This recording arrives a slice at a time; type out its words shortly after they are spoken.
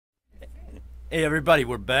Hey everybody,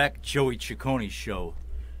 we're back. Joey Ciccone's show,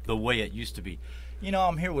 the way it used to be. You know,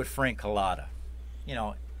 I'm here with Frank Culotta. You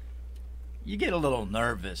know, you get a little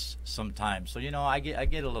nervous sometimes, so I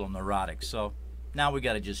get a little neurotic. So now we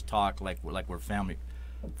got to just talk like we're family.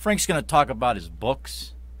 Frank's gonna talk about his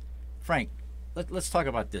books. Frank, let's talk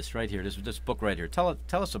about this right here. This book right here. Tell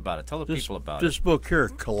us about it. Tell the people about it. This book here,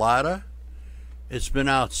 Culotta, it's been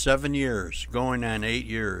out 7 years, going on 8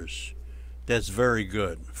 years. That's very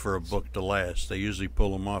good for a book to last. They usually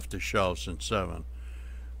pull them off the shelves in 7.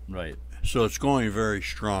 Right. So it's going very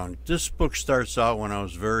strong. This book starts out when I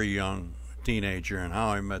was very young, teenager, and how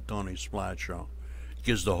I met Tony Splaccio. It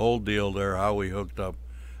gives the whole deal there, how we hooked up.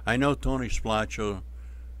 I know Tony Splaccio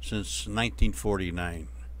since 1949.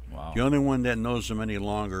 Wow. The only one that knows him any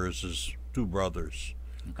longer is his 2 brothers.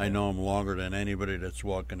 Okay. I know him longer than anybody that's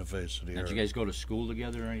walking the face of the earth. Did you guys go to school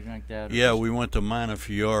together or anything like that? Yeah, we went to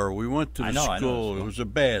Montefiore. We went to the school. I know. It was a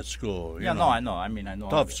bad school. Yeah, no, I know. I mean, I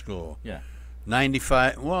know. Tough school. Yeah.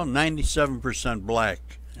 97% black,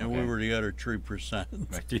 and Okay. we were the other 3%.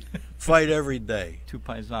 Right. Fight every day. 2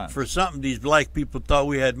 paisans. For something, these black people thought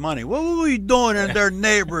we had money. What were we doing in their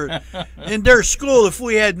neighborhood, in their school, if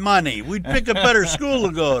we had money? We'd pick a better school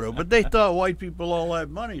to go to. But they thought white people all had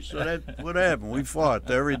money, so that's what happened. We fought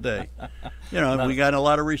every day. We got a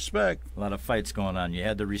lot of respect. A lot of fights going on. You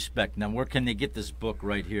had the respect. Now, where can they get this book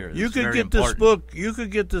right here? You could get this book. You could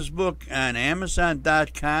get this book on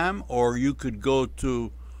Amazon.com, or you could go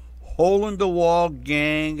to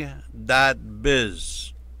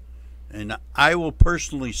holeindthewallgang.biz, and I will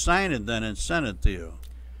personally sign it then and send it to you.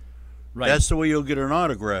 Right. That's the way you'll get an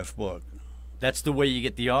autograph book. That's the way you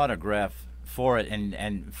get the autograph for it.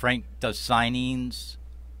 And Frank does signings.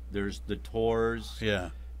 There's the tours. Yeah.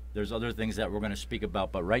 There's other things that we're going to speak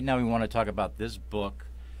about. But right now we want to talk about this book.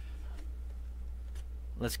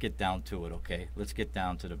 Let's get down to it, okay? Let's get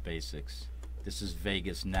down to the basics. This is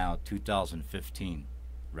Vegas now, 2015,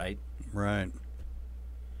 right? Right.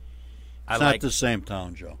 It's not the same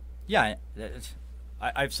town, Joe. Yeah,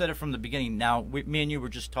 I've said it from the beginning. Now, me and you were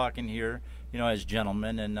just talking here, as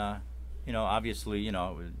gentlemen, and obviously,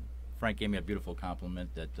 Frank gave me a beautiful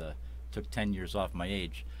compliment that took 10 years off my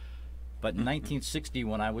age. But in 1960,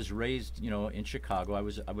 when I was raised, in Chicago, I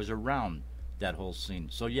was around that whole scene.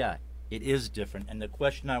 So yeah, it is different. And the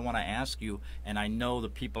question I want to ask you, and I know the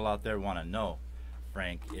people out there want to know,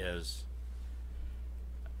 Frank, is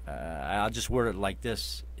I'll just word it like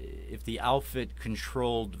this: if the outfit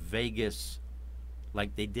controlled Vegas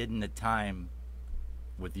like they did in the time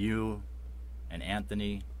with you and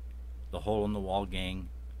Anthony, the Hole in the Wall gang,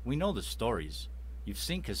 we know the stories. You've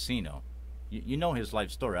seen Casino. You know his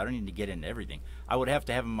life story. I don't need to get into everything. I would have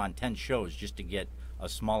to have him on 10 shows just to get a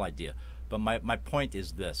small idea. But my point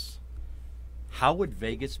is this: how would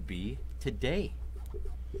Vegas be today?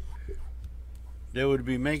 They would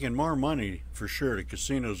be making more money, for sure. The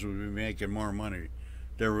casinos would be making more money.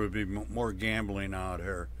 There would be more gambling out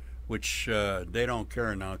here, which they don't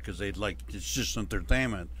care now because it's just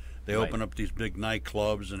entertainment. They open up these big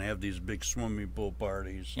nightclubs and have these big swimming pool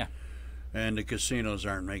parties. Yeah. And the casinos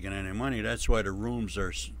aren't making any money. That's why the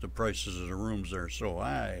prices of the rooms are so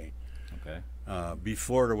high. Okay.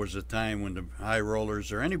 Before, there was a time when the high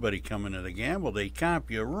rollers or anybody coming to the gamble, they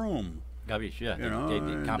comp you a room. Yeah.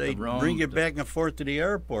 They bring you back and forth to the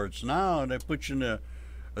airports. Now they put you in a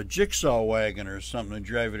jigsaw wagon or something and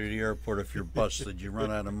drive you to the airport if you're busted. You run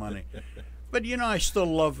out of money. But, I still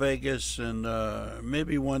love Vegas, and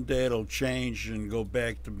maybe one day it'll change and go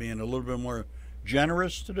back to being a little bit more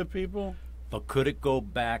generous to the people. But could it go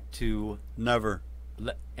back to... Never.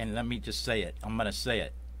 And let me just say it. I'm going to say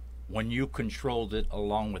it. When you controlled it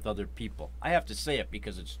along with other people. I have to say it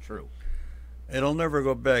because it's true. It'll never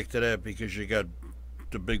go back to that because you got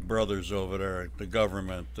the big brothers over there, the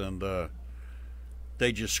government, and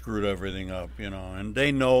they just screwed everything up, and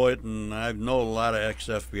they know it, and I know a lot of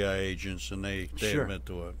ex-FBI agents, and they Sure. admit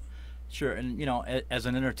to it. Sure, and, as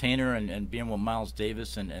an entertainer and being with Miles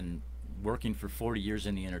Davis and working for 40 years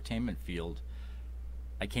in the entertainment field,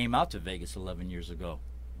 I came out to Vegas 11 years ago.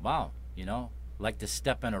 Wow, like to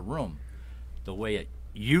step in a room the way it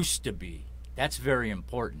used to be. That's very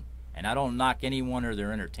important. And I don't knock anyone or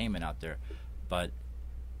their entertainment out there, but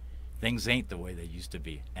things ain't the way they used to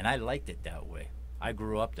be. And I liked it that way. I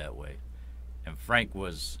grew up that way. And Frank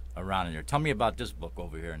was around in there. Tell me about this book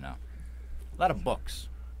over here now. A lot of books.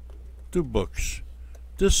 2 books.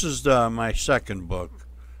 This is my second book.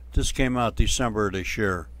 This came out December of this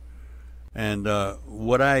year. And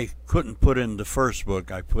what I couldn't put in the first book,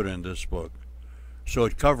 I put in this book. So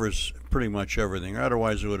it covers pretty much everything.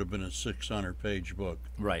 Otherwise, it would have been a 600-page book.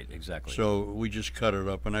 Right, exactly. So we just cut it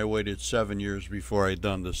up, and I waited 7 years before I'd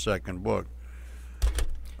done the second book.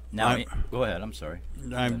 Now, go ahead. I'm sorry.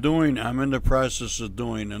 I'm in the process of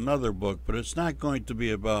doing another book, but it's not going to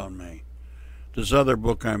be about me. This other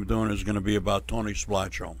book I'm doing is going to be about Tony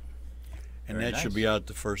Splaccio, and Very that nice. should be out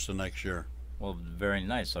the first of next year. Well, very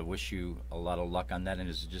nice. I wish you a lot of luck on that. And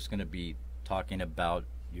is it just going to be talking about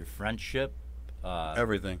your friendship,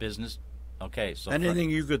 Everything, business? Okay, so anything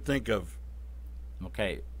you could think of.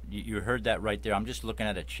 Okay, you heard that right there. I'm just looking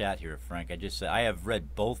at a chat here, Frank. I just said I have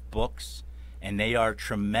read both books, and they are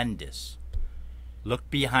tremendous. Look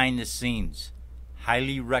behind the scenes.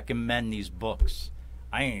 Highly recommend these books.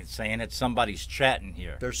 I ain't saying it. Somebody's chatting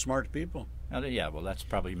here. They're smart people. Yeah, well, that's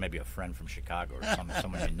probably maybe a friend from Chicago or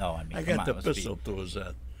someone you know. I mean, I come got on, the pistol to his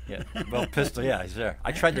head. Yeah, well, pistol, yeah, he's there.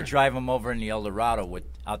 I tried to drive him over in the Eldorado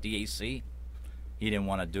without the AC. He didn't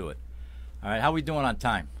want to do it. All right, how we doing on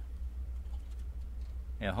time?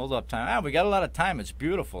 Yeah, hold up time. We got a lot of time. It's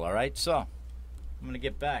beautiful, all right? So, I'm going to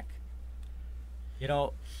get back. You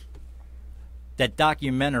know, that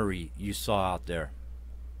documentary you saw out there,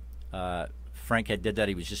 Frank had did that.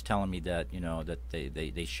 He was just telling me that, you know, that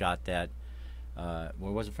they shot that.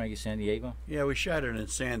 Where was it, Frankie? San Diego? Yeah, we shot it in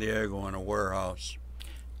San Diego in a warehouse.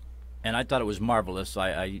 And I thought it was marvelous.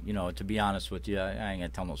 I you know, to be honest with you, I ain't gonna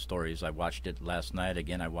tell no stories. I watched it last night.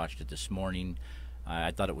 Again, I watched it this morning. I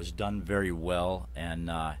thought it was done very well, and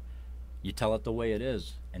you tell it the way it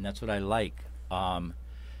is, and that's what I like.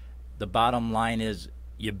 The bottom line is,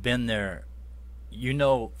 you've been there. You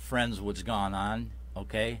know, friends, what's gone on,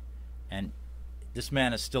 okay? And this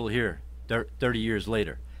man is still here 30 years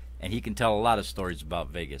later, and he can tell a lot of stories about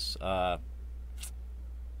Vegas.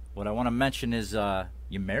 What I want to mention is,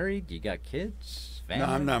 you married? You got kids? Family?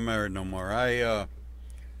 No, I'm not married no more.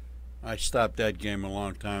 I stopped that game a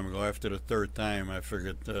long time ago. After the third time, I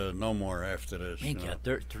figured no more after this. You got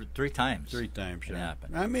three times. 3 times, Can yeah.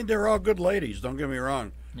 happen. I mean, they're all good ladies. Don't get me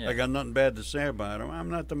wrong. Yeah. I got nothing bad to say about them. I'm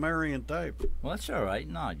not the marrying type. Well, that's all right.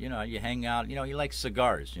 No, you know, you hang out. You know, he likes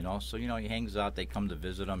cigars, you know. So, you know, he hangs out. They come to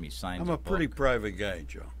visit him. He signs I'm a a pretty book. private guy,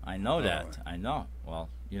 Joe. I know that. right. I know. Well,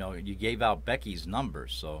 you know, you gave out Becky's number,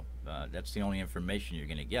 so that's the only information you're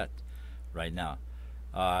going to get right now.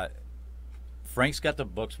 Frank's got the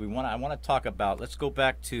books. I want to talk about. Let's go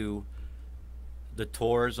back to the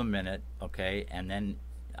tours a minute, okay? And then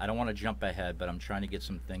I don't want to jump ahead, but I'm trying to get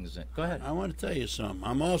some things in. Go ahead. I want to tell you something.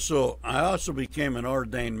 I also became an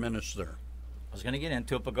ordained minister. I was going to get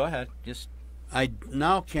into it, but go ahead. Just I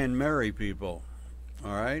now can marry people,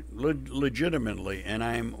 all right, legitimately,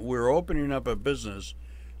 and we're opening up a business.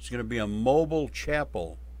 It's going to be a mobile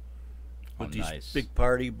chapel with these nice. big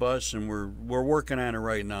party bus, and we're working on it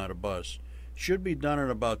right now. The bus should be done in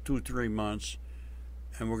about 2-3 months,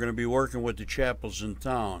 and we're going to be working with the chapels in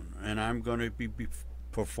town, and I'm going to be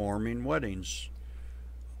performing weddings,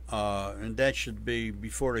 and that should be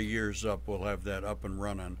before the year's up. We'll have that up and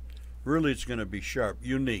running. Really, it's going to be sharp,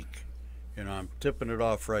 unique. You know, I'm tipping it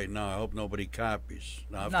off right now. I hope nobody copies.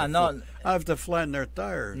 I have to flatten their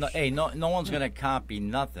tires. no. Hey, no one's gonna copy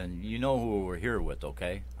nothing. You know who we're here with,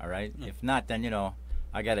 okay? All right. If not, then you know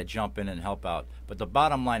I got to jump in and help out. But the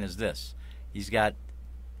bottom line is this: he's got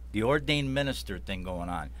the ordained minister thing going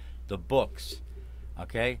on, the books.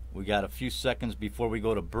 Okay, we got a few seconds before we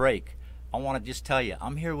go to break. I want to just tell you,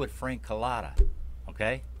 I'm here with Frank Culotta.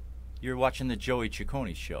 Okay, you're watching the Joey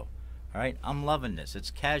Ciccone show. All right, I'm loving this.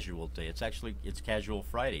 It's casual day. It's casual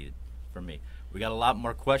Friday for me. We got a lot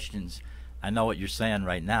more questions. I know what you're saying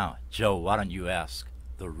right now. Joe, why don't you ask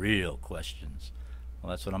the real questions? Well,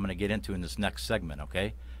 that's what I'm going to get into in this next segment,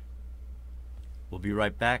 okay? We'll be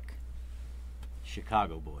right back.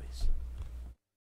 Chicago boys.